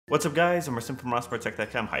What's up guys, I'm Rasim from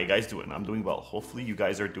RossPartech.com. How you guys doing? I'm doing well. Hopefully you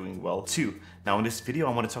guys are doing well too. Now in this video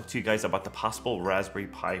I want to talk to you guys about the possible Raspberry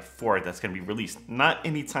Pi 4 that's going to be released. Not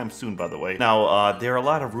anytime soon, by the way. Now there are a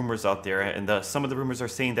lot of rumors out there, and some of the rumors are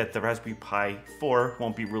saying that the Raspberry Pi 4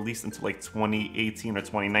 won't be released until like 2018 or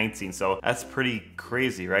 2019, so that's pretty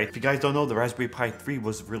crazy, right? If you guys don't know, the Raspberry Pi 3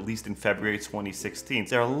 was released in February 2016.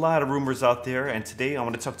 There are a lot of rumors out there, and today I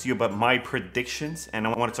want to talk to you about my predictions, and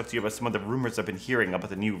I want to talk to you about some of the rumors I've been hearing about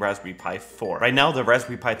the new Raspberry Pi 4. Right now, the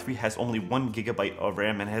Raspberry Pi 3 has only 1 GB of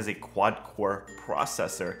RAM and has a quad-core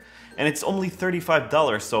processor, and it's only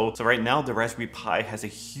 $35. So right now, the Raspberry Pi has a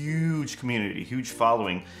huge community, huge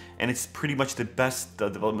following, and it's pretty much the best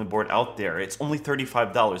development board out there. It's only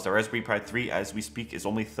 $35. The Raspberry Pi 3, as we speak, is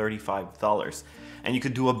only $35, and you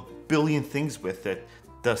could do a billion things with it.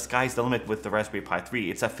 The sky's the limit with the Raspberry Pi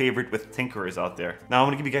 3. It's a favorite with tinkerers out there. Now I'm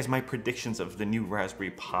gonna give you guys my predictions of the new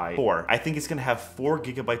Raspberry Pi 4. I think it's gonna have 4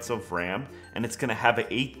 GB of RAM, and it's gonna have an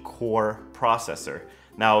 8-core processor.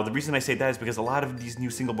 Now the reason I say that is because a lot of these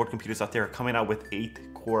new single board computers out there are coming out with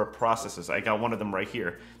 8-core processors. I got one of them right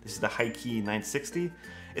here. This is the HiKey 960.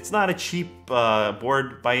 It's not a cheap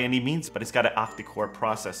board by any means, but it's got an octa-core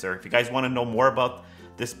processor. If you guys wanna know more about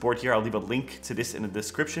this board here, I'll leave a link to this in the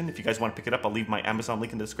description. If you guys want to pick it up, I'll leave my Amazon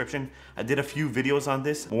link in the description. I did a few videos on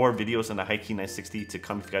this, more videos on the HiKey 960 to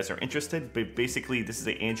come if you guys are interested, but basically this is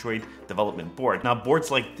an Android development board. Now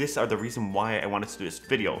boards like this are the reason why I wanted to do this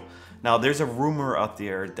video. Now there's a rumor out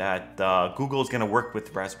there that Google is going to work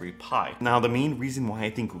with Raspberry Pi. Now the main reason why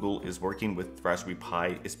I think Google is working with Raspberry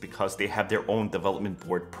Pi is because they have their own development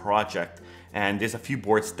board project, and there's a few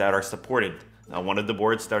boards that are supported. Now, one of the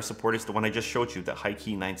boards that are supported is the one I just showed you, the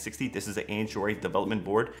HiKey 960. This is an Android development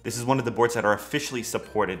board. This is one of the boards that are officially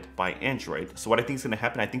supported by Android. So what I think is going to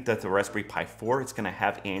happen, I think that the Raspberry Pi 4 is going to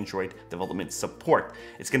have Android development support.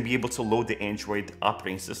 It's going to be able to load the Android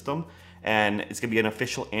operating system, and it's going to be an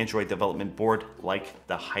official Android development board like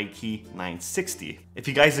the HiKey 960. If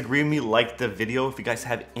you guys agree with me, like the video. If you guys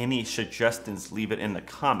have any suggestions, leave it in the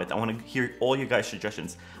comment. I want to hear all you guys'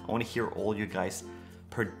 suggestions. I want to hear all you guys'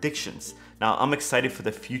 predictions. Now, I'm excited for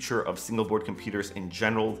the future of single board computers in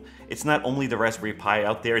general. It's not only the Raspberry Pi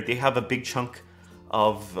out there. They have a big chunk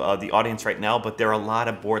of the audience right now, but there are a lot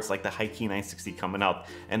of boards like the HiKey 960 coming out,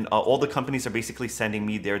 and all the companies are basically sending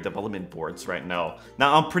me their development boards right now.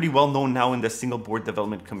 Now I'm pretty well known now in the single board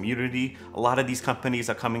development community. A lot of these companies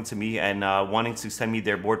are coming to me and wanting to send me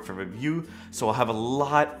their board for review, so I'll have a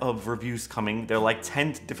lot of reviews coming. There are like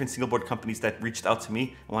 10 different single board companies that reached out to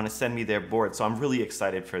me and want to send me their board, so I'm really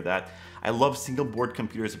excited for that. I love single board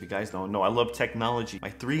computers, if you guys don't know. I love technology.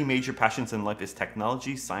 My 3 major passions in life is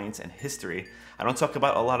technology, science, and history. I don't talk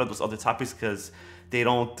about a lot of those other topics because they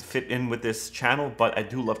don't fit in with this channel, but I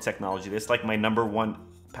do love technology. It's like my #1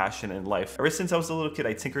 passion in life. Ever since I was a little kid,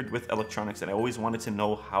 I tinkered with electronics and I always wanted to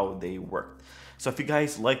know how they worked. So if you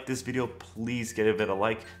guys like this video, please give it a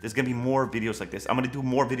like. There's gonna be more videos like this. I'm gonna do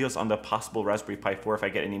more videos on the possible Raspberry Pi 4 if I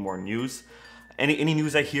get any more news. Any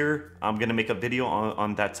news I hear, I'm gonna make a video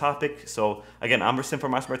on that topic. So again, I'm Rasim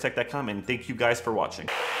from RossPartech.com, and thank you guys for watching.